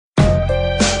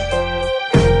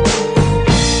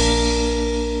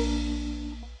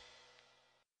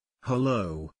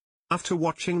Hello. After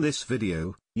watching this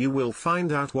video, you will find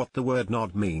out what the word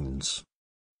nod means.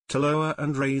 To lower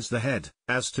and raise the head,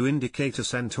 as to indicate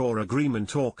assent or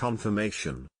agreement or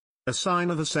confirmation. A sign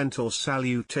of assent or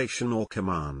salutation or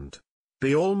command.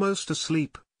 Be almost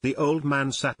asleep, the old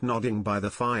man sat nodding by the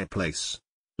fireplace.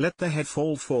 Let the head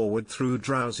fall forward through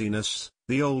drowsiness,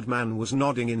 the old man was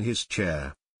nodding in his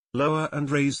chair. Lower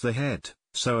and raise the head,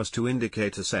 so as to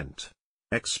indicate assent.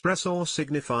 Express or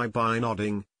signify by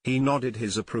nodding, he nodded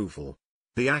his approval.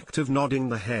 The act of nodding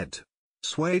the head.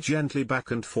 Sway gently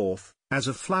back and forth, as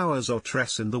of flowers or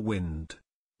tress in the wind.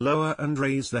 Lower and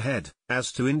raise the head,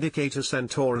 as to indicate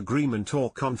assent or agreement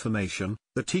or confirmation,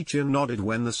 the teacher nodded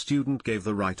when the student gave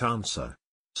the right answer.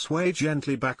 Sway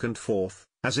gently back and forth,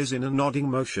 as is in a nodding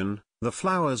motion, the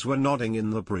flowers were nodding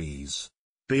in the breeze.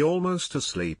 Be almost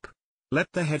asleep.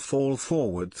 Let the head fall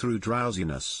forward through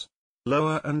drowsiness.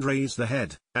 Lower and raise the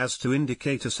head, as to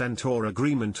indicate assent or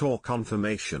agreement or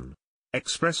confirmation.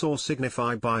 Express or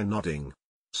signify by nodding.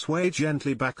 Sway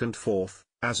gently back and forth,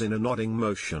 as in a nodding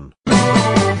motion.